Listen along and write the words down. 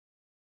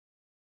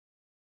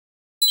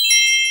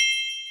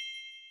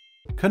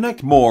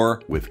Connect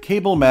more with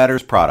Cable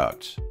Matters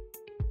products.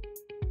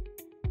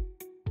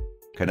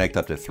 Connect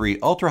up to 3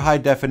 ultra-high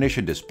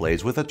definition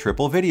displays with a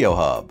triple video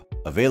hub,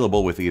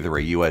 available with either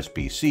a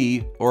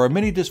USB-C or a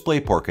mini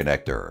DisplayPort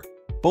connector.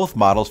 Both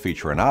models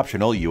feature an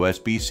optional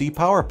USB-C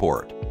power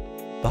port.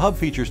 The hub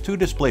features 2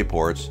 display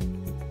ports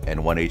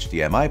and 1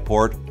 HDMI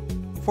port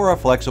for a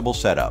flexible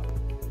setup.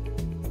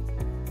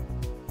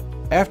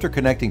 After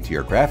connecting to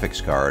your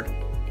graphics card,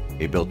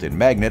 a built-in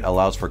magnet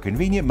allows for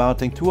convenient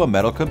mounting to a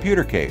metal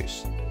computer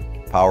case.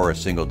 Power a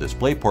single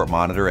DisplayPort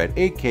monitor at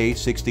 8K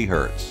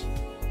 60Hz.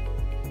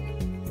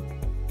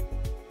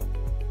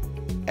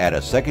 Add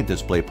a second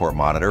DisplayPort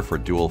monitor for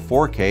dual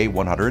 4K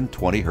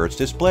 120Hz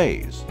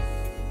displays.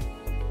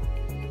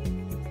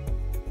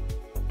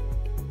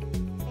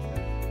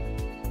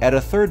 Add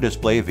a third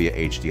display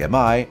via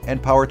HDMI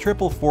and power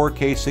triple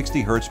 4K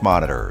 60Hz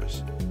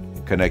monitors.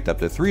 Connect up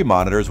to 3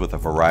 monitors with a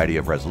variety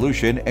of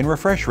resolution and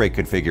refresh rate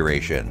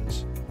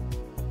configurations.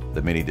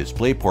 The mini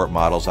DisplayPort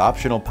model's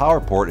optional power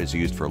port is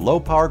used for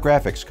low-power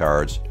graphics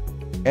cards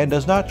and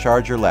does not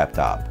charge your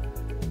laptop.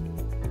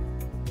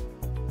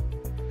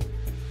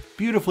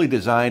 Beautifully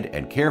designed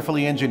and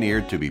carefully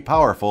engineered to be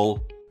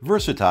powerful,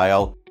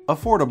 versatile,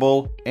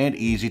 affordable, and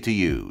easy to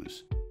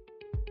use.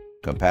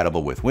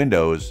 Compatible with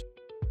Windows,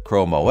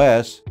 Chrome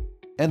OS,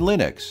 and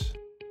Linux.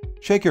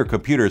 Check your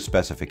computer's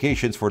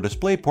specifications for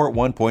DisplayPort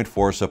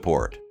 1.4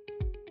 support.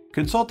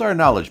 Consult our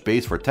knowledge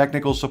base for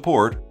technical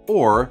support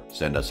or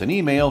send us an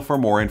email for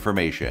more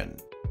information.